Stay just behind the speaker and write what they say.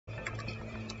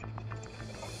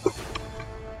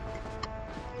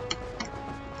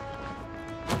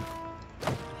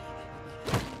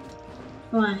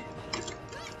Right.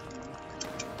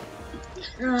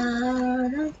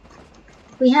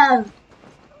 We have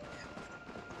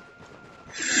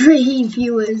 3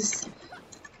 viewers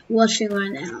watching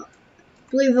right now.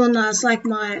 Believe it or not, it's like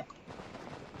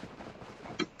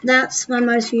that's my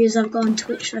most views I've got on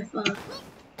Twitch so far.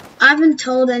 I haven't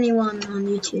told anyone on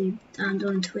YouTube that I'm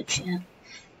doing Twitch yet.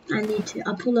 I need to.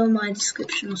 I'll put it on my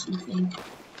description or something.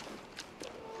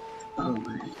 Oh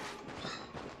my.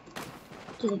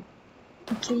 Dude, are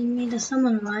you kidding me? There's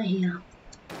someone right here.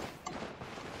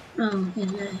 Oh,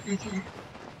 he's there. Okay.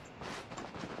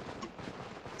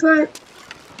 Bro.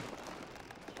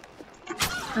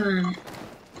 Alright.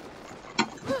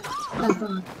 Oh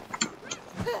god.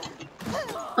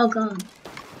 Oh god.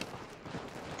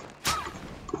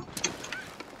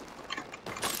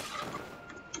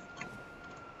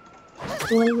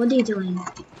 Boy, what are you doing?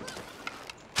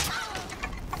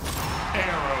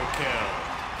 Arrow kill.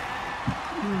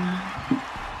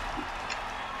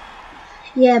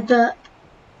 Yeah, but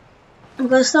I'm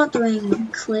gonna start doing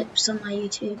clips on my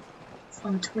YouTube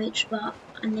from Twitch, but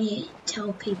I need to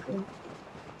tell people.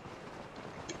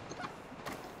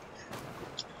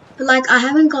 But like, I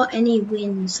haven't got any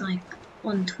wins like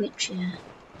on Twitch yet.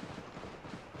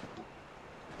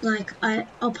 Like,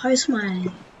 I'll post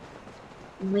my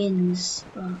wins,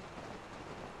 but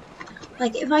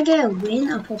like if I get a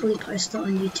win, I'll probably post it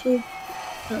on YouTube.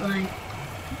 But like,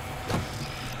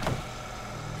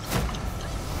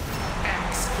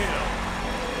 X kill.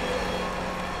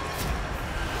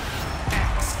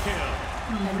 X kill.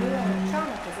 A new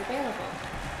electronic is available.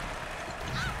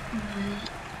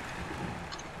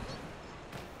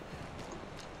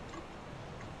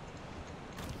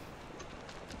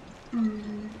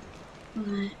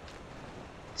 Alright.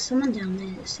 Someone down there.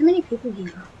 There's so many people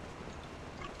here.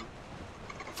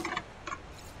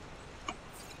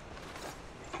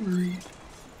 Right.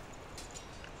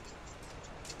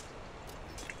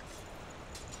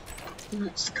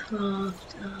 Let's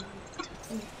craft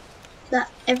that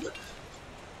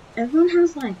everyone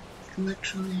has like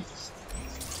electronics.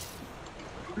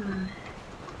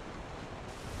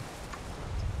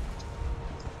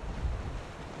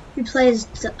 Who plays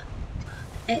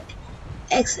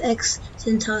XX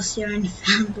Tentacion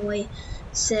fanboy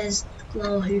says,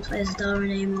 lol, who plays Darwin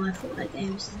anymore? I thought that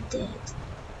game was dead.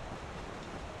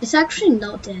 It's actually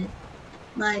not dead.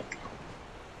 Like,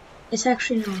 it's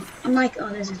actually not. I'm like, oh,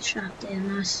 there's a trap there.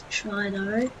 Nice try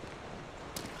though.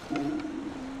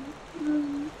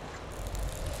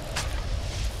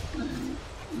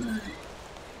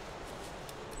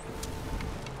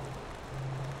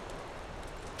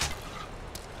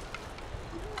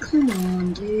 Come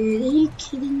on, dude. Are you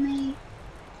kidding me?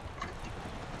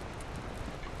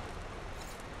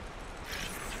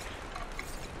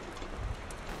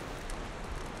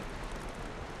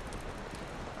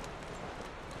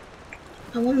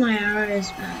 I want my arrows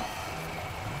back.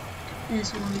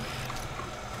 There's one.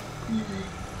 Yeah.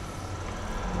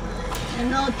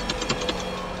 And not.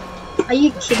 Are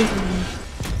you kidding me?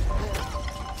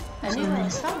 A new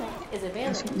electronic is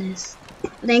available. This.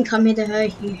 I didn't come here to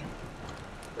hurt you.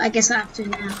 I guess I have to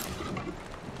now.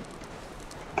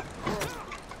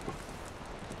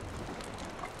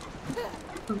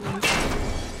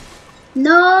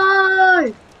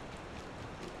 No!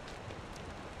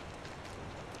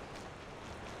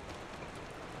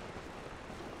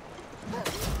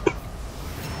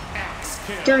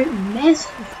 Don't mess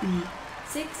with me.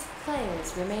 6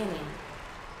 players remaining.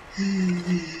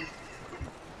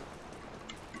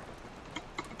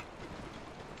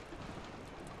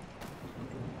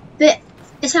 But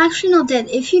it's actually not dead.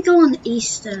 If you go on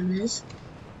East servers,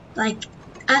 like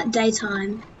at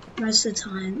daytime, most of the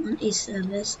time on East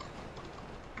servers,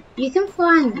 you can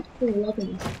find full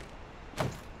lobbies.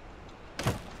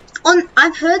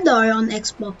 I've heard though on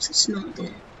Xbox it's not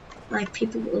dead. Like a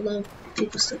lot of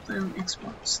people still play on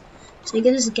Xbox. So you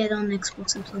can just get on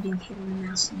Xbox and plug your keyboard and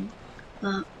mouse in.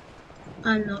 But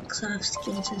I'm not, because I have to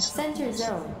get into the Center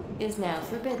zone is now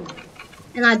forbidden.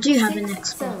 And I do have an 6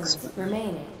 Xbox. zones But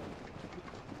remaining.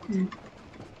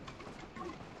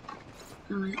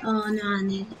 Alright, oh no, I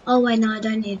need. Oh wait, no, I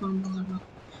don't need one more level.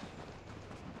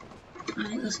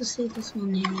 Alright, let's just see if there's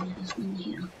one here. There's one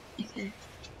here. Okay.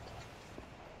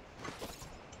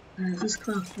 Alright, let's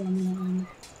craft one more.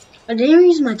 I didn't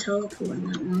use my teleport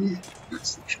in that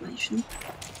situation.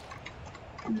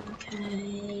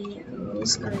 Okay,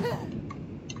 let's go.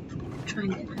 Try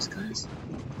and get those guys.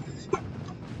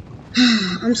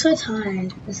 I'm so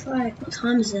tired. It's like, what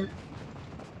time is it?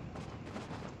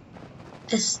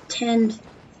 It's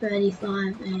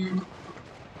 10:35 AM.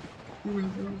 Oh my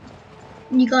god.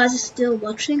 You guys are still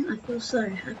watching? I feel so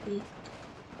happy.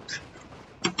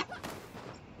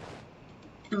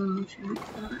 Oh, chat.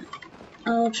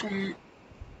 Oh, chat.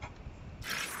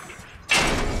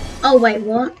 Oh, wait,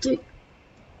 what? Dude.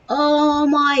 Oh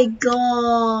my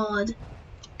god.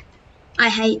 I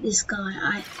hate this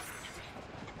guy.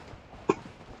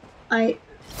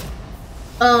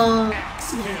 Oh,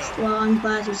 yes. Well, I'm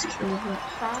glad he's killed, but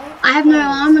I have no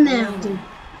armor now, dude.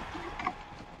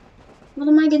 What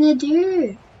am I gonna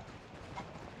do?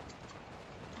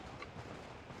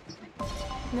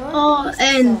 Oh,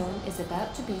 Zone is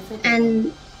about to be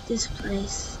and this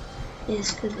place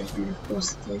is forbidden, of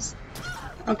course it is.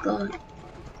 Oh god.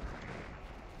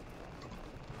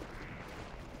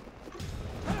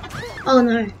 Oh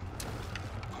no.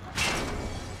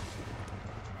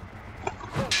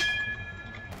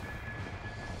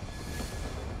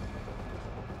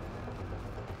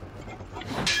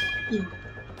 Yeah.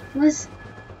 What?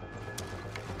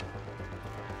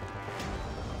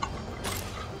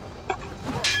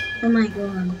 Oh my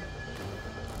god.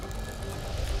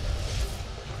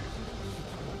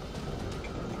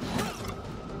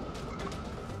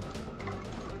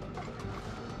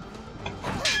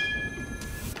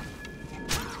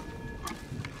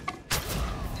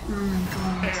 Oh my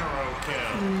god. Arrow kill.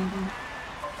 Oh my god.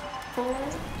 4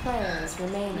 players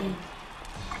remaining.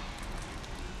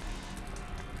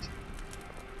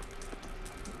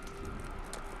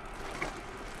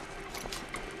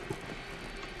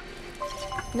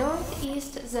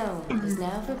 Northeast Zone is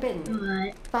now forbidden.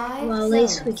 Alright. 5 Well, at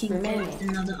least we zones can remaining. get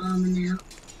another armor now.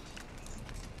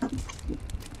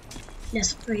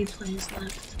 There's 3 players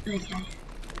left. Okay.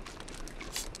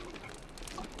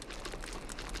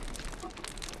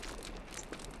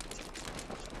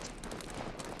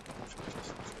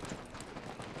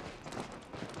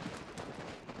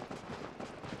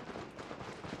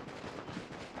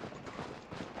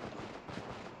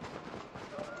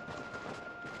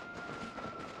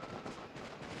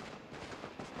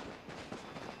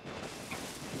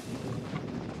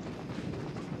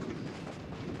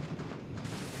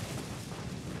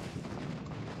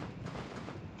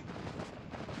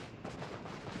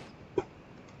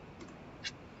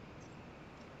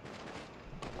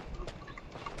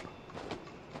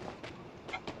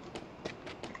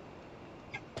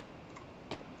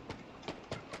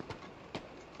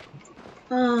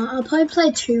 I'll probably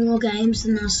play 2 more games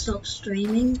and then I'll stop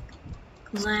streaming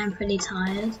because I am pretty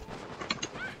tired.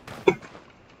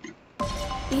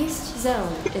 East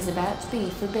Zone is about to be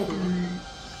forbidden.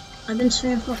 I've been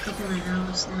streaming for a couple of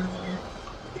hours now,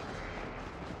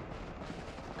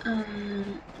 yeah.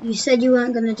 You said you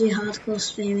weren't going to do hardcore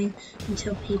streaming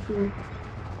until people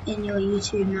in your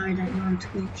YouTube know that you're on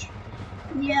Twitch.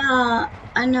 Yeah,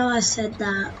 I know I said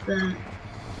that, but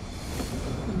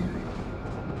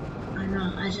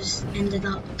I just ended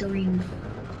up playing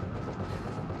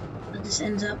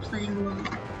along.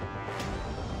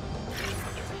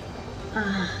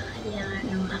 Yeah, I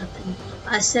don't know what happened.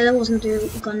 I said I wasn't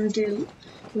gonna do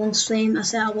long stream. I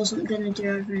said I wasn't gonna do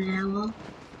over an hour.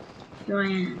 Here I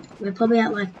am. We're probably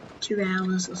at like 2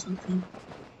 hours or something.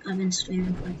 I've been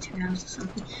streaming for like 2 hours or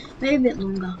something. Maybe a bit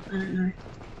longer, I don't know.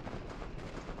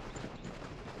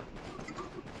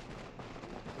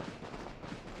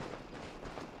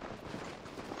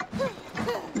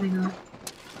 Oh my god.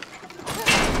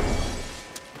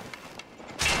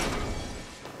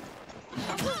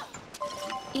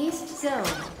 East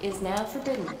Zone is now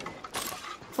forbidden.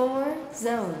 4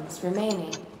 zones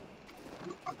remaining.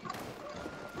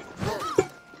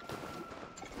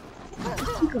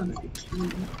 You gotta be kidding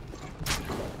me.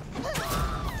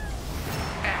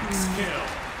 Axe kill.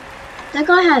 That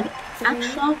guy had 3 axe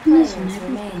sharpeners and players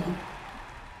everything. remaining.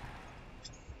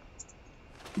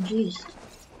 Jeez.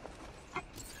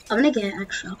 I'm gonna get an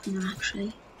axe sharpener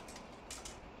actually.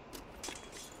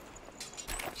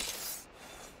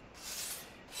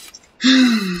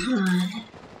 Alright.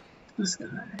 Let's go.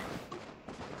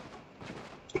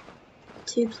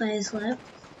 2 players left.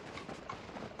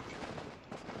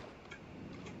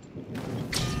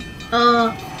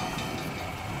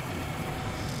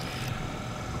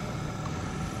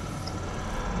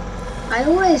 I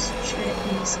always trip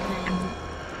in this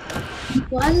game.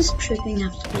 Why does tripping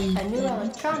have to be A new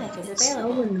electronic is It's so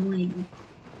available. annoying.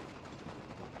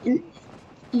 And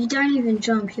you don't even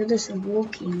jump, you're just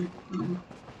walking. And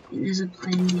there's a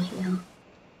plane here.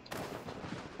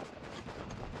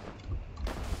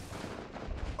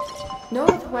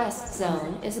 Northwest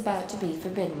Zone is about to be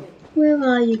forbidden. Where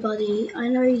are you, buddy? I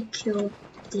know you killed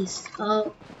this.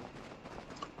 Oh.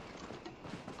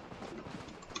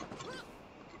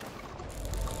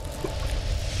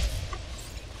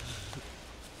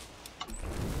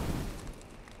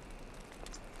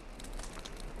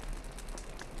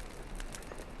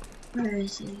 Where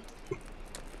is he?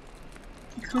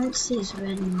 I can't see his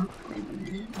red mark right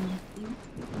there.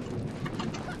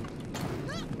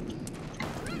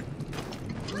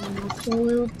 Oh, poor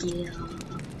little deer.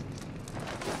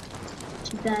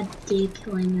 Too bad deer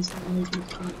killing is a really good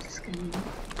part of this game.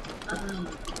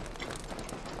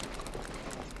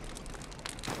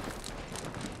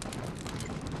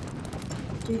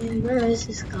 Dude, where is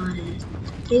this guy?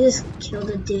 He just killed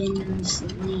a deer and then just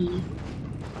leave.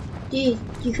 Dude,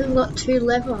 you could have got 2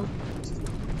 level.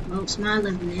 Well, it's my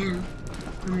level now.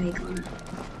 I already got it.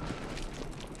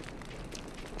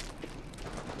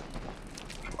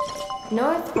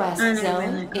 Northwest I know,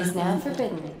 zone really, is now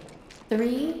forbidden.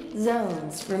 3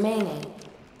 zones remaining.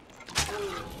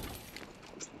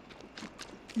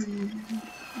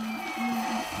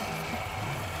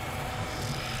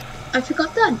 I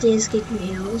forgot that deers give you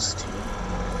heals too.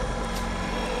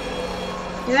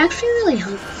 They're actually really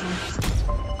helpful.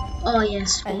 Oh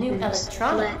yes, A new speakers.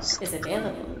 electronic Let's is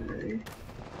available.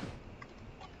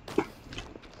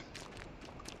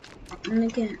 I'm gonna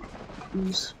get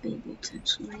more speed boots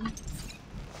actually.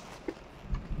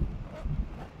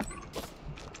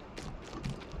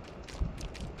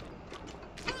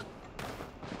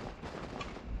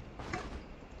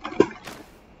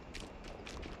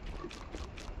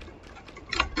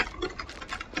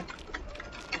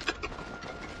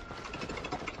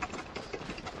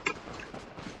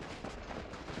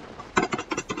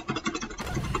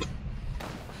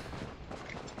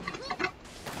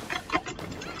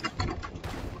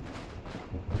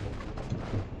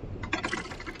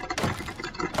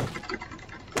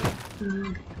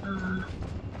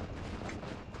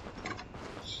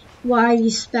 Why are you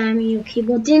spamming your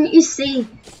keyboard? Didn't you see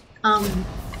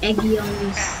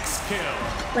Eggion's? Axe kill.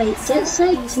 Wait, did it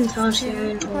say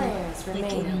Tentacion or Players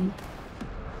remaining. Eggion?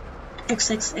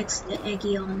 XXX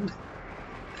Eggion.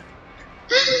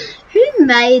 Who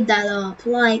made that up?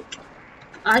 Like,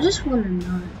 I just want to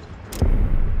know.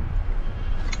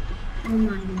 Oh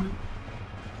my god.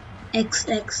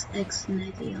 XXX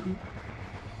Eggion.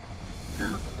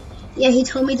 Oh. Yeah, he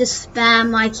told me to spam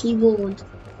my keyboard.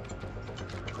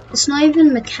 It's not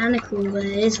even mechanical, but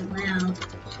it is loud.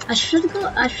 I should get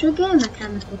a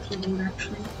mechanical keyboard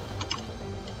actually.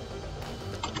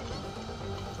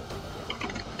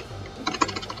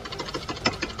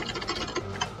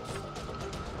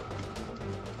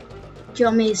 Do you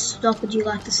want me to stop? Would you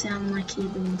like the sound of my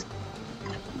keyboard?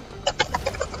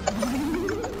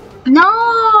 No,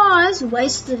 I just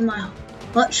wasted my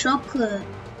hot chocolate.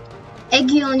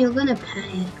 Eggion, you're gonna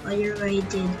pay. Oh, you already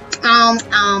did.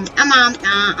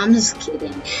 I'm just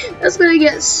kidding. That's gonna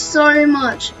get so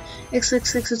much.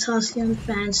 XXX Tentacion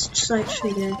fans so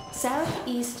triggered.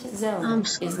 Southeast zone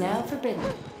is now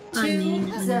forbidden.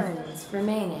 2 zones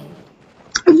remaining.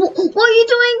 What are you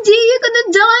doing, dear? You're gonna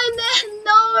die in there.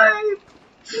 No.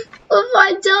 What have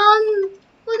I done?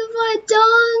 What have I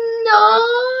done?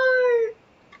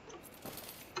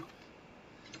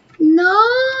 No.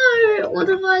 No. What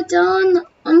have I done?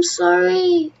 I'm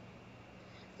sorry.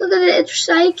 Look at it, it's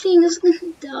shaking, it's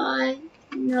gonna die.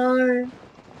 No.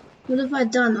 What have I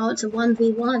done? Oh, it's a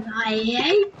 1v1.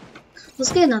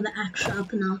 Let's get another axe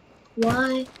sharpener.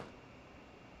 Why?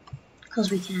 Because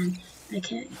we can.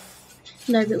 Okay.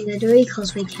 No, but literally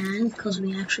because we can. Because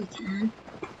we actually can.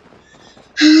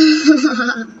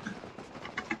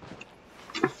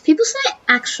 People say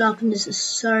axe sharpeners are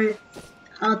so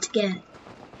hard to get.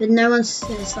 But no one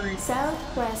says like...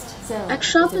 Southwest zone axe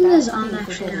sharpeners aren't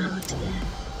actually that hard to get.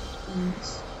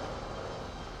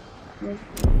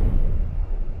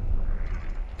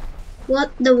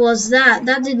 What was that?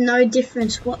 That did no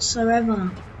difference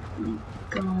whatsoever. Oh my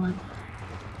god.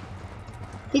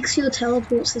 Fix your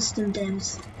teleport system,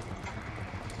 devs.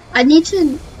 I need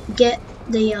to get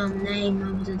the name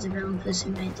of the developers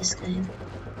who made this game.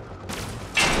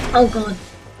 Oh god.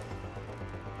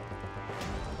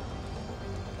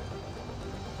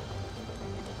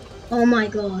 Oh my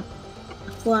god.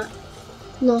 What?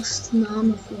 Lost an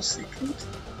armor for a second.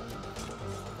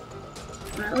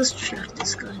 Right, let's track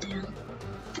this guy down.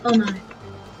 Oh no. There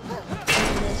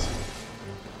it is.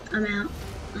 I'm out.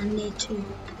 I need to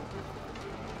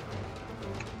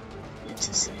get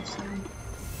to safe zone.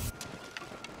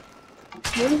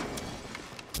 What?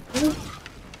 What?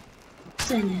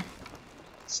 Stay there.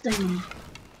 Stay there.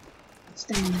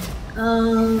 Stay there.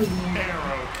 Oh yeah.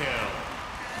 Arrow kill.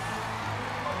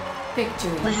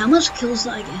 Victory. Wait, how much kills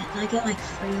did I get? Did I get like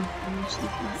 3 or 4 or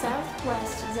something like that?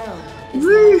 Southwest zone is now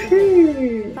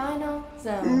Woohoo! final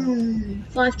zone.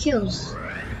 5 kills.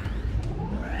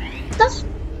 That's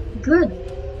good.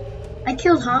 I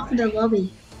killed half of the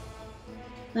lobby.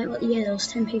 Wait, what? Yeah, there was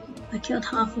 10 people. I killed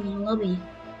half of the lobby.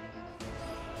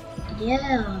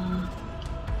 Yeah.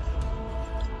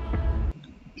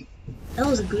 That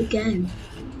was a good game.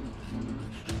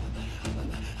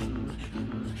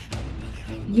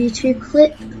 YouTube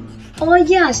clip. Oh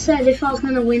yeah, I said if I was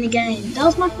going to win a game. That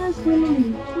was my first win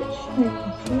on Twitch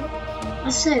stream. I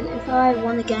said if I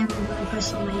won a game, I'm going to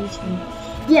post it on my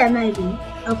YouTube. Yeah, maybe.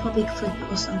 I'll probably clip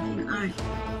it or something.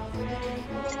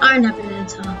 I don't have an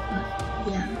editor,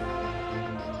 but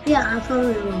yeah. Yeah, I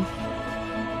probably will.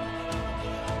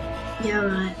 Yeah,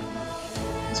 right.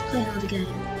 Let's play another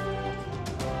game.